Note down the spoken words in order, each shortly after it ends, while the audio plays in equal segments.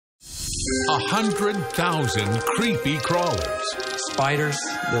100,000 creepy crawlers. Spiders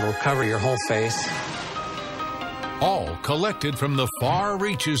that'll cover your whole face. All collected from the far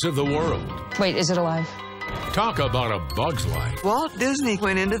reaches of the world. Wait, is it alive? Talk about a bug's life. Walt Disney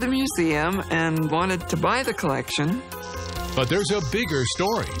went into the museum and wanted to buy the collection. But there's a bigger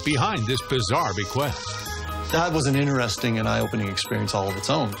story behind this bizarre bequest. That was an interesting and eye-opening experience all of its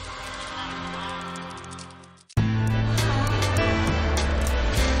own.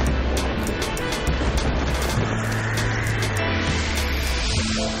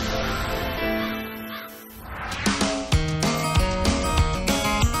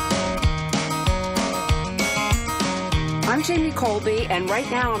 I'm Jamie Colby, and right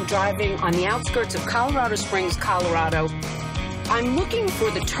now I'm driving on the outskirts of Colorado Springs, Colorado. I'm looking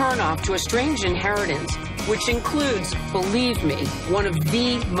for the turnoff to a strange inheritance, which includes, believe me, one of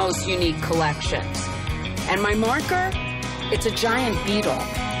the most unique collections. And my marker? It's a giant beetle.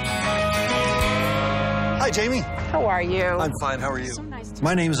 Hi, Jamie. How are you? I'm fine. How are you? So nice to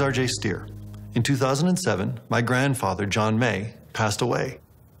My name is R.J. Steer. In 2007, my grandfather, John May, passed away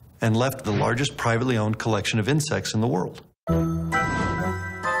and left the largest privately owned collection of insects in the world.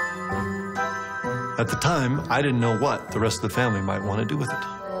 At the time, I didn't know what the rest of the family might want to do with it.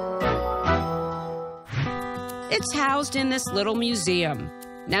 It's housed in this little museum,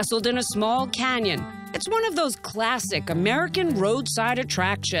 nestled in a small canyon. It's one of those classic American roadside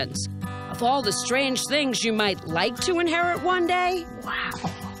attractions. Of all the strange things you might like to inherit one day, wow.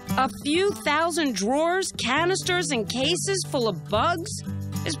 A few thousand drawers, canisters, and cases full of bugs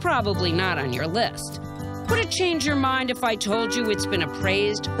is probably not on your list. Would it change your mind if I told you it's been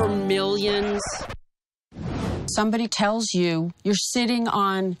appraised for millions? Somebody tells you you're sitting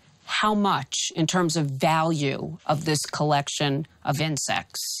on how much in terms of value of this collection of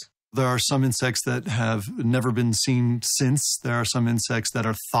insects? There are some insects that have never been seen since. There are some insects that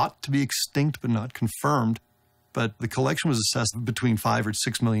are thought to be extinct but not confirmed. But the collection was assessed between $5 or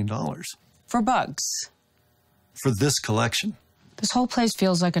 $6 million. For bugs. For this collection. This whole place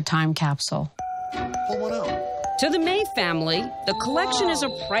feels like a time capsule. Pull one out. To the May family, the collection is a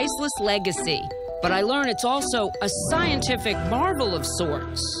priceless legacy. But I learn it's also a scientific marvel of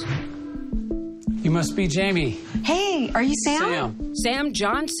sorts. You must be Jamie. Hey, are you Sam? Sam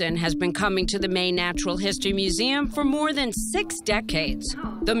Johnson has been coming to the May Natural History Museum for more than 6 decades.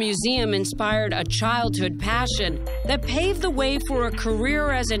 The museum inspired a childhood passion that paved the way for a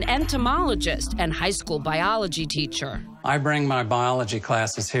career as an entomologist and high school biology teacher. I bring my biology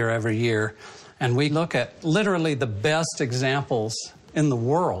classes here every year, and we look at literally the best examples in the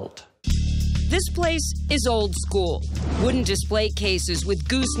world. This place is old school. Wooden display cases with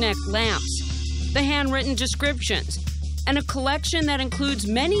gooseneck lamps, the handwritten descriptions, and a collection that includes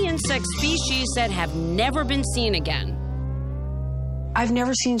many insect species that have never been seen again. I've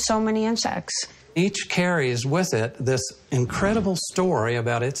never seen so many insects. Each carries with it this incredible story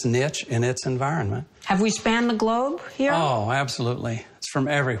about its niche and its environment. Have we spanned the globe here? Oh, absolutely. It's from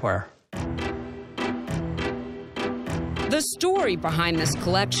everywhere. The story behind this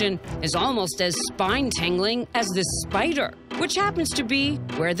collection is almost as spine-tingling as this spider, which happens to be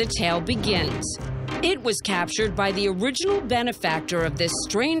where the tale begins. It was captured by the original benefactor of this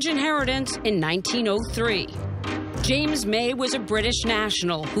strange inheritance in 1903. James May was a British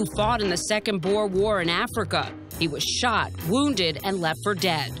national who fought in the Second Boer War in Africa. He was shot, wounded, and left for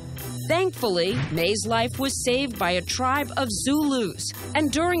dead. Thankfully, May's life was saved by a tribe of Zulus,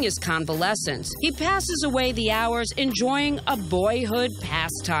 and during his convalescence, he passes away the hours enjoying a boyhood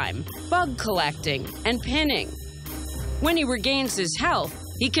pastime, bug collecting and pinning. When he regains his health,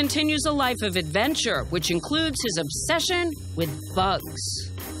 he continues a life of adventure, which includes his obsession with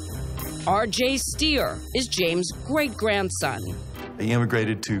bugs. R.J. Steer is James' great-grandson. He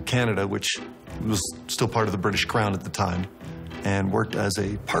immigrated to Canada, which was still part of the British Crown at the time, and worked as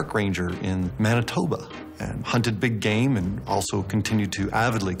a park ranger in Manitoba and hunted big game and also continued to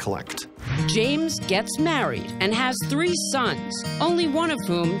avidly collect. James gets married and has 3 sons, only one of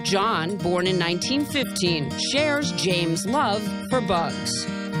whom, John, born in 1915, shares James' love for bugs.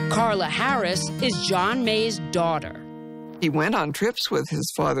 Carla Harris is John May's daughter. He went on trips with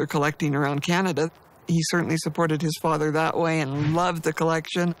his father collecting around Canada. He certainly supported his father that way and loved the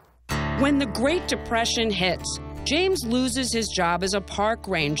collection. When the Great Depression hits, James loses his job as a park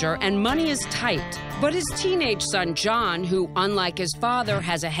ranger and money is tight. But his teenage son, John, who, unlike his father,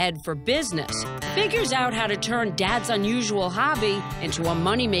 has a head for business, figures out how to turn Dad's unusual hobby into a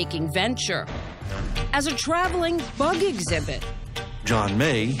money-making venture. As a traveling bug exhibit. John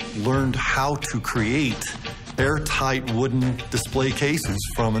May learned how to create airtight wooden display cases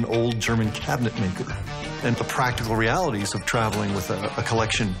from an old German cabinet maker and the practical realities of traveling with a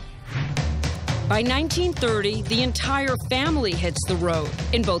collection By 1930, the entire family hits the road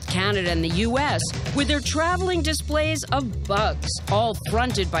in both Canada and the U.S. with their traveling displays of bugs, all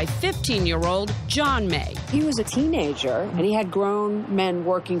fronted by 15-year-old John May. He was a teenager, and he had grown men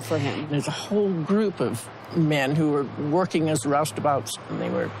working for him. There's a whole group of men who were working as roustabouts, and they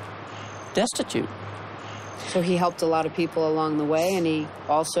were destitute. So he helped a lot of people along the way, and he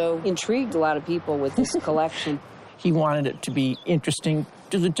also intrigued a lot of people with this collection. He wanted it to be interesting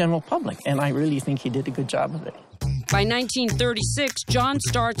to the general public, and I really think he did a good job of it. By 1936, John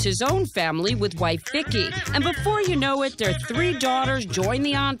starts his own family with wife Vicki, and before you know it, their 3 daughters join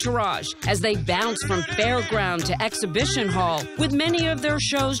the entourage as they bounce from fairground to exhibition hall, with many of their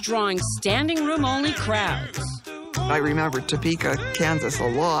shows drawing standing room only crowds. I remember Topeka, Kansas a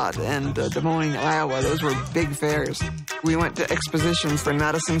lot, and Des Moines, Iowa. Those were big fairs. We went to expositions in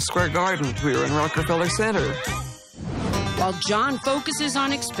Madison Square Garden. We were in Rockefeller Center. While John focuses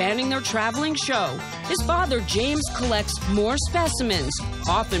on expanding their traveling show, his father, James, collects more specimens,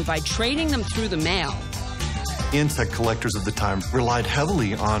 often by trading them through the mail. Insect collectors of the time relied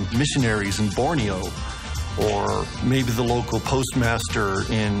heavily on missionaries in Borneo, or maybe the local postmaster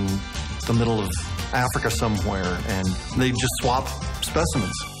in the middle of Africa somewhere, and they'd just swap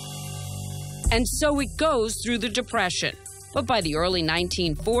specimens. And so it goes through the Depression. But by the early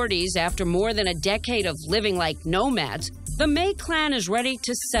 1940s, after more than a decade of living like nomads, the May clan is ready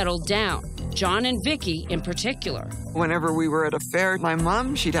to settle down, John and Vicki in particular. Whenever we were at a fair, my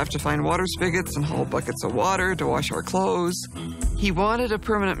mom, she'd have to find water spigots and haul buckets of water to wash our clothes. He wanted a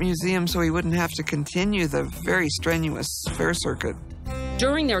permanent museum so he wouldn't have to continue the very strenuous fair circuit.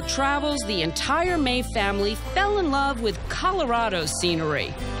 During their travels, the entire May family fell in love with Colorado's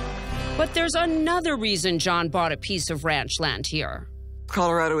scenery. But there's another reason John bought a piece of ranch land here.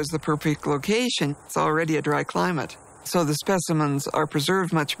 Colorado is the perfect location. It's already a dry climate, so the specimens are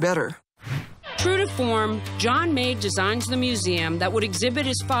preserved much better. True to form, John May designs the museum that would exhibit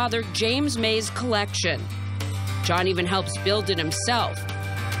his father, James May's collection. John even helps build it himself.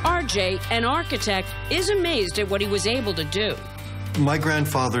 RJ, an architect, is amazed at what he was able to do. My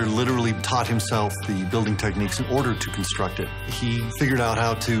grandfather literally taught himself the building techniques in order to construct it. He figured out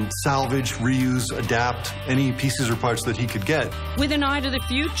how to salvage, reuse, adapt any pieces or parts that he could get. With an eye to the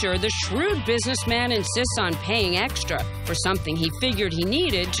future, the shrewd businessman insists on paying extra for something he figured he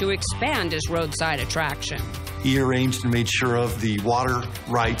needed to expand his roadside attraction. He arranged and made sure of the water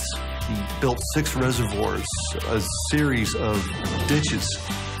rights. He built 6 reservoirs, a series of ditches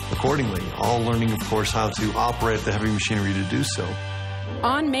accordingly, all learning, of course, how to operate the heavy machinery to do so.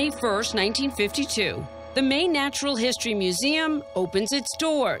 On May 1st, 1952, the May Natural History Museum opens its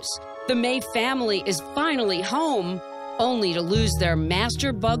doors. The May family is finally home, only to lose their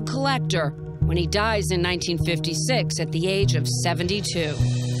master bug collector when he dies in 1956 at the age of 72.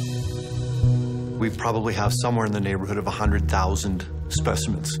 We probably have somewhere in the neighborhood of 100,000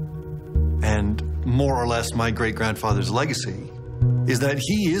 specimens. And more or less my great-grandfather's legacy is that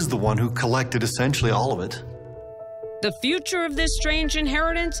he is the one who collected essentially all of it. The future of this strange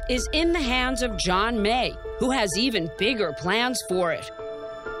inheritance is in the hands of John May, who has even bigger plans for it.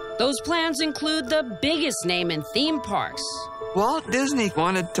 Those plans include the biggest name in theme parks. Walt Disney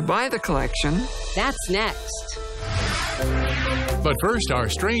wanted to buy the collection. That's next. But first, our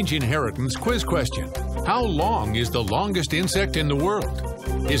strange inheritance quiz question. How long is the longest insect in the world?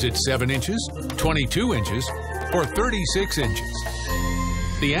 Is it 7 inches, 22 inches, or 36 inches?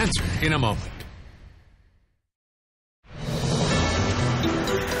 The answer in a moment.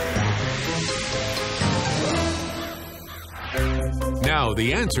 Now,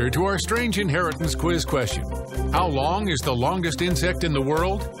 the answer to our strange inheritance quiz question. How long is the longest insect in the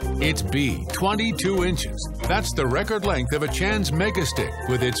world? It's B, 22 inches. That's the record length of a Chan's megastick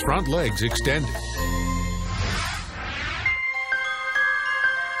with its front legs extended.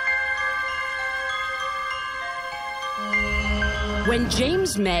 When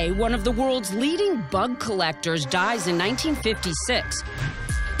James May, one of the world's leading bug collectors, dies in 1956,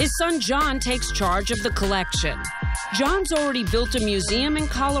 his son John takes charge of the collection. John's already built a museum in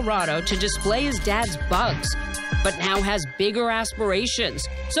Colorado to display his dad's bugs, but now has bigger aspirations.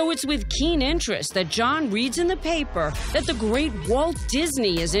 So it's with keen interest that John reads in the paper that the great Walt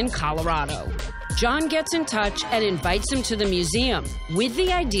Disney is in Colorado. John gets in touch and invites him to the museum with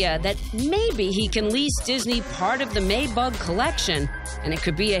the idea that maybe he can lease Disney part of the May bug collection, and it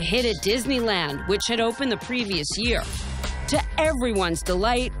could be a hit at Disneyland, which had opened the previous year. To everyone's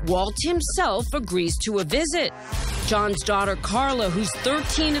delight, Walt himself agrees to a visit. John's daughter Carla, who's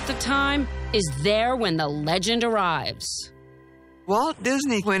 13 at the time, is there when the legend arrives. Walt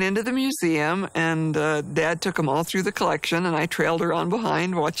Disney went into the museum, and Dad took them all through the collection, and I trailed around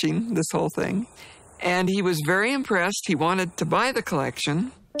behind watching this whole thing. And he was very impressed. He wanted to buy the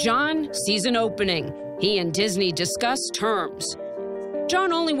collection. John sees an opening. He and Disney discuss terms.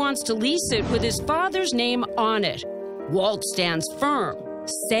 John only wants to lease it with his father's name on it. Walt stands firm.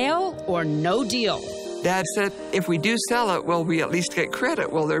 Sale or no deal. Dad said, if we do sell it, will we at least get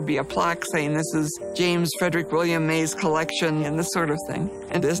credit? Will there be a plaque saying this is James Frederick William May's collection and this sort of thing?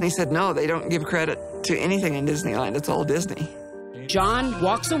 And Disney said, no, they don't give credit to anything in Disneyland. It's all Disney. John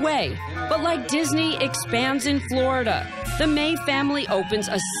walks away, but like Disney expands in Florida, the May family opens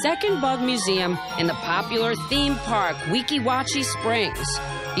a second bug museum in the popular theme park, Weeki Wachee Springs.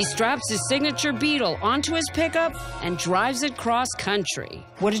 He straps his signature beetle onto his pickup and drives it cross-country.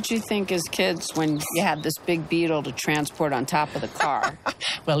 What did you think as kids when you had this big beetle to transport on top of the car?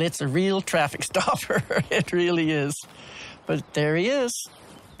 Well, it's a real traffic stopper. It really is. But there he is.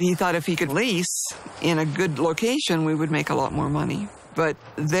 He thought if he could lease in a good location, we would make a lot more money. But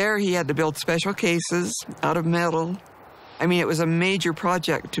there he had to build special cases out of metal. I mean, it was a major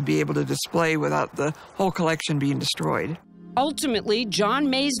project to be able to display without the whole collection being destroyed. Ultimately, John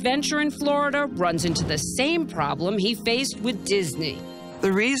May's venture in Florida runs into the same problem he faced with Disney.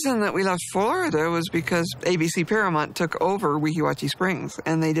 The reason that we left Florida was because ABC Paramount took over Weeki Wachee Springs,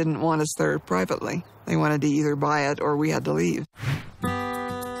 and they didn't want us there privately. They wanted to either buy it or we had to leave.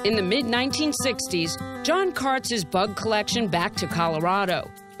 In the mid-1960s, John carts his bug collection back to Colorado.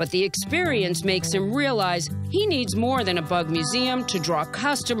 But the experience makes him realize he needs more than a bug museum to draw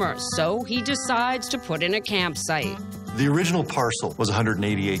customers, so he decides to put in a campsite. The original parcel was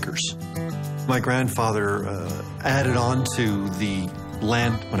 180 acres. My grandfather added on to the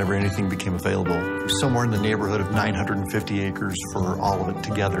land whenever anything became available, somewhere in the neighborhood of 950 acres for all of it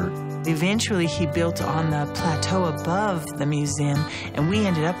together. Eventually, he built on the plateau above the museum, and we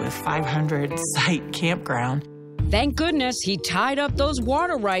ended up with 500-site campground. Thank goodness he tied up those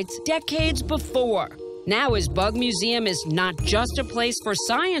water rights decades before. Now his bug museum is not just a place for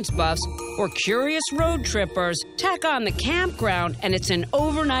science buffs or curious road trippers. Tack on the campground, and it's an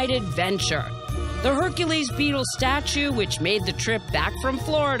overnight adventure. The Hercules beetle statue, which made the trip back from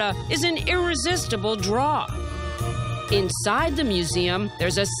Florida, is an irresistible draw. Inside the museum,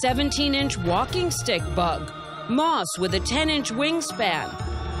 there's a 17-inch walking stick bug, moss with a 10-inch wingspan,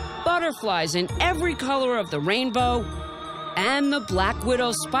 butterflies in every color of the rainbow, and the black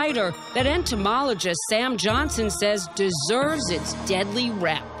widow spider that entomologist Sam Johnson says deserves its deadly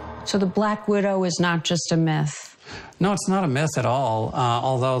rep. So the black widow is not just a myth. No, it's not a myth at all,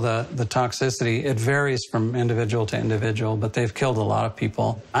 although the toxicity, it varies from individual to individual, but they've killed a lot of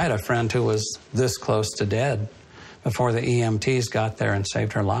people. I had a friend who was this close to dead before the EMTs got there and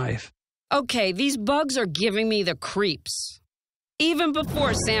saved her life. Okay, these bugs are giving me the creeps. Even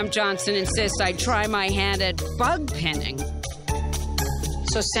before Sam Johnson insists I try my hand at bug pinning.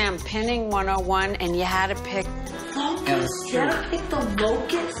 So Sam, pinning 101, and you had to pick Locusts? You had to pick the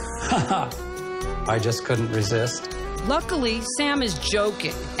locusts? I just couldn't resist. Luckily, Sam is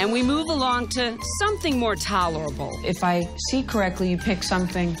joking, and we move along to something more tolerable. If I see correctly, you pick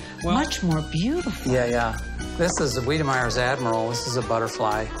something much more beautiful. Yeah. This is a Wiedemeyer's Admiral. This is a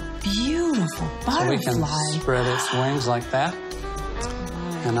butterfly. Beautiful butterfly. So we can spread its wings like that.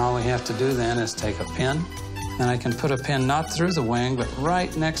 And all we have to do then is take a pin. And I can put a pin not through the wing, but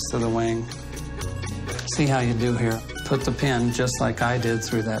right next to the wing. See how you do here. Put the pin just like I did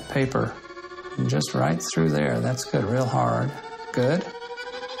through that paper. And just right through there. That's good, real hard. Good.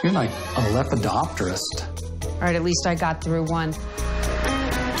 You're like a lepidopterist. All right, at least I got through one.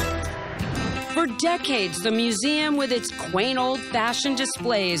 For decades, the museum, with its quaint old-fashioned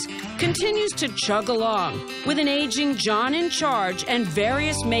displays, continues to chug along, with an aging John in charge and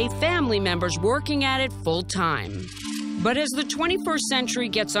various May family members working at it full-time. But as the 21st century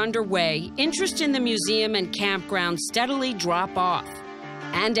gets underway, interest in the museum and campground steadily drop off.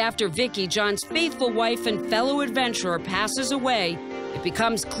 And after Vicki, John's faithful wife and fellow adventurer, passes away, it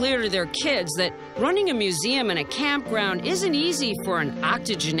becomes clear to their kids that running a museum and a campground isn't easy for an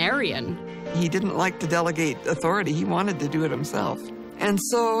octogenarian. He didn't like to delegate authority. He wanted to do it himself. And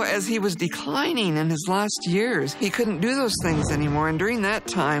so as he was declining in his last years, he couldn't do those things anymore. And during that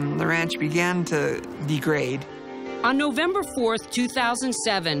time, the ranch began to degrade. On November 4th,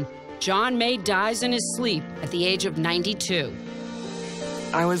 2007, John May dies in his sleep at the age of 92.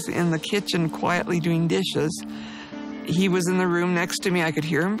 I was in the kitchen quietly doing dishes. He was in the room next to me. I could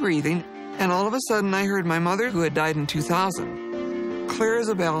hear him breathing. And all of a sudden, I heard my mother, who had died in 2000, clear as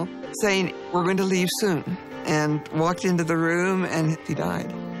a bell, saying, "We're going to leave soon," and walked into the room, and he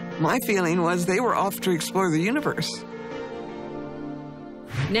died. My feeling was they were off to explore the universe.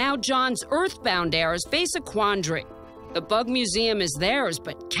 Now John's earthbound heirs face a quandary. The Bug Museum is theirs,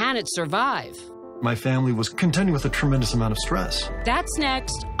 but can it survive? My family was contending with a tremendous amount of stress. That's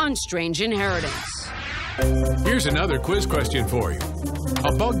next on Strange Inheritance. Here's another quiz question for you.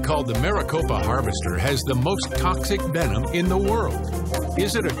 A bug called the Maricopa harvester has the most toxic venom in the world.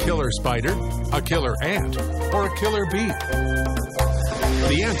 Is it a killer spider, a killer ant, or a killer bee?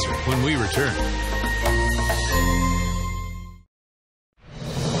 The answer when we return.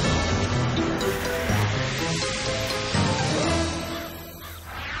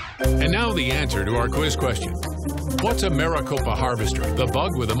 And now the answer to our quiz question. What's a Maricopa harvester, the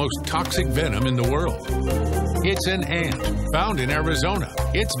bug with the most toxic venom in the world? It's an ant, found in Arizona.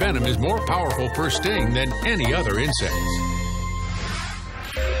 Its venom is more powerful per sting than any other insect.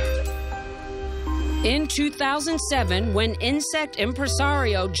 In 2007, when insect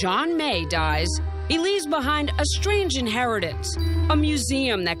impresario John May dies, he leaves behind a strange inheritance, a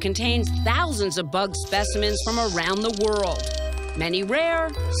museum that contains thousands of bug specimens from around the world. Many rare,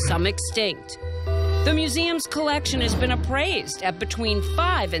 some extinct. The museum's collection has been appraised at between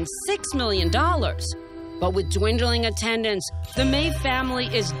 $5 and $6 million. But with dwindling attendance, the May family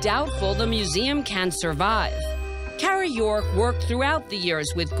is doubtful the museum can survive. Carrie York worked throughout the years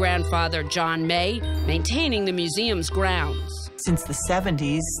with grandfather John May, maintaining the museum's grounds. Since the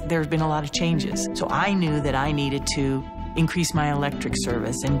 70s, there have been a lot of changes. So I knew that I needed to increase my electric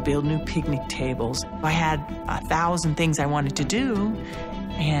service and build new picnic tables. I had 1,000 things I wanted to do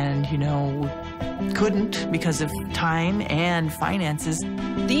and, couldn't because of time and finances.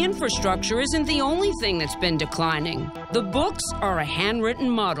 The infrastructure isn't the only thing that's been declining. The books are a handwritten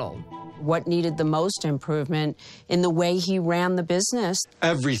muddle. What needed the most improvement in the way he ran the business?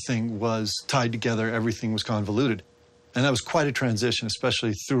 Everything was tied together, everything was convoluted. And that was quite a transition,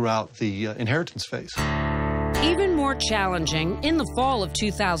 especially throughout the inheritance phase. Even more challenging, in the fall of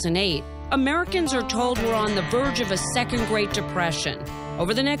 2008, Americans are told we're on the verge of a second Great Depression.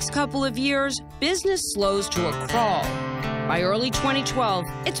 Over the next couple of years, business slows to a crawl. By early 2012,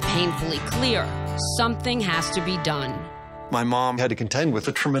 it's painfully clear something has to be done. My mom had to contend with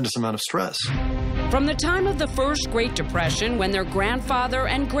a tremendous amount of stress. From the time of the first Great Depression, when their grandfather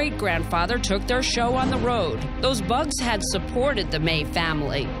and great-grandfather took their show on the road, those bugs had supported the May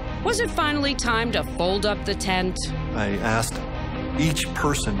family. Was it finally time to fold up the tent? I asked each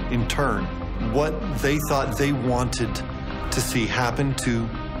person in turn what they thought they wanted to see happen to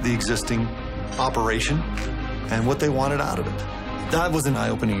the existing operation and what they wanted out of it. That was an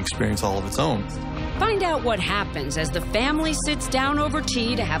eye-opening experience all of its own. Find out what happens as the family sits down over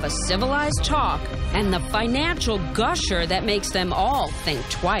tea to have a civilized talk and the financial gusher that makes them all think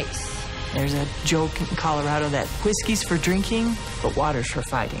twice. There's a joke in Colorado that whiskey's for drinking, but water's for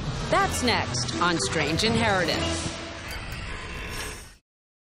fighting. That's next on Strange Inheritance.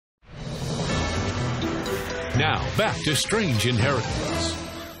 Now, back to Strange Inheritance.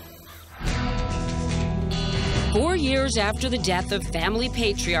 4 years after the death of family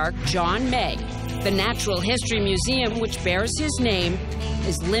patriarch John May, the Natural History Museum, which bears his name,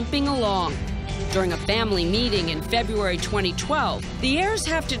 is limping along. During a family meeting in February 2012, the heirs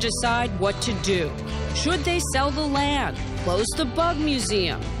have to decide what to do. Should they sell the land, close the Bug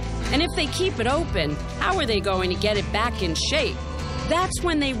Museum? And if they keep it open, how are they going to get it back in shape? That's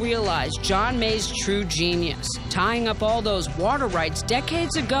when they realize John May's true genius, tying up all those water rights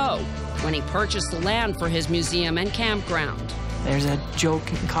decades ago when he purchased the land for his museum and campground. There's a joke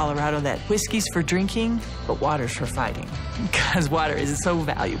in Colorado that whiskey's for drinking, but water's for fighting, because water is so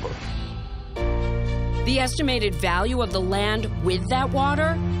valuable. The estimated value of the land with that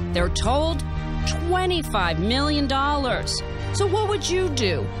water, they're told, $25 million. So what would you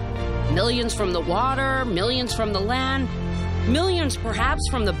do? Millions from the water, millions from the land, millions perhaps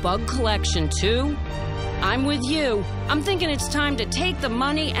from the bug collection too? I'm with you. I'm thinking it's time to take the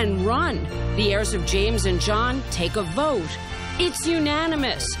money and run. The heirs of James and John take a vote. It's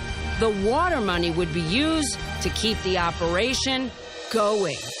unanimous. The water money would be used to keep the operation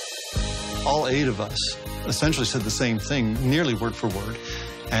going. All 8 of us essentially said the same thing, nearly word for word.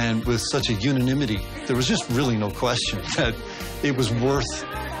 And with such a unanimity, there was just really no question that it was worth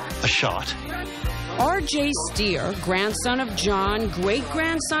a shot. R.J. Steer, grandson of John,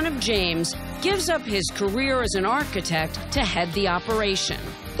 great-grandson of James, gives up his career as an architect to head the operation.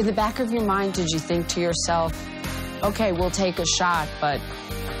 In the back of your mind, did you think to yourself, okay, we'll take a shot, but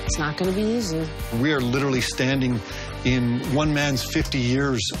it's not going to be easy? We are literally standing in one man's 50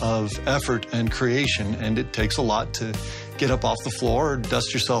 years of effort and creation, and it takes a lot to get up off the floor,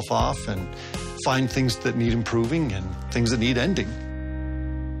 dust yourself off, and find things that need improving and things that need ending.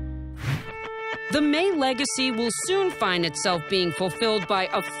 The May legacy will soon find itself being fulfilled by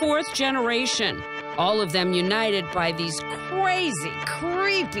a fourth generation, all of them united by these crazy,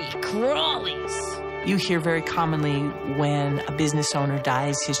 creepy crawlies. You hear very commonly when a business owner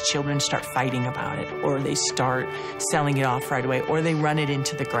dies, his children start fighting about it, or they start selling it off right away, or they run it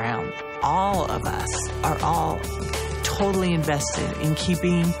into the ground. All of us are all totally invested in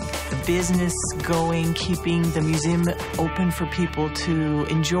keeping the business going, keeping the museum open for people to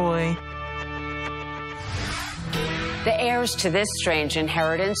enjoy. The heirs to this strange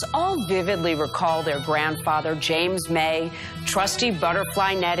inheritance all vividly recall their grandfather, James May, trusty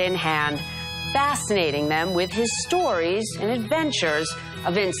butterfly net in hand, fascinating them with his stories and adventures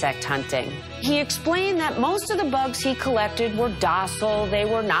of insect hunting. He explained that most of the bugs he collected were docile, they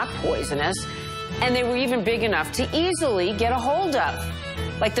were not poisonous, and they were even big enough to easily get a hold of.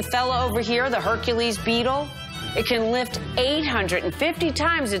 Like the fella over here, the Hercules beetle, it can lift 850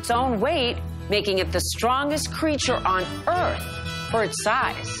 times its own weight, making it the strongest creature on Earth for its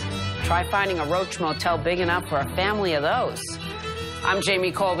size. Try finding a roach motel big enough for a family of those. I'm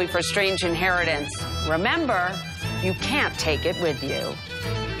Jamie Colby for Strange Inheritance. Remember, you can't take it with you.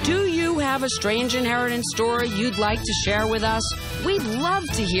 Do you have a strange inheritance story you'd like to share with us? We'd love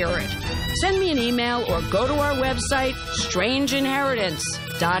to hear it. Send me an email or go to our website,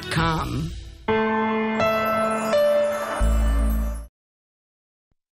 strangeinheritance.com.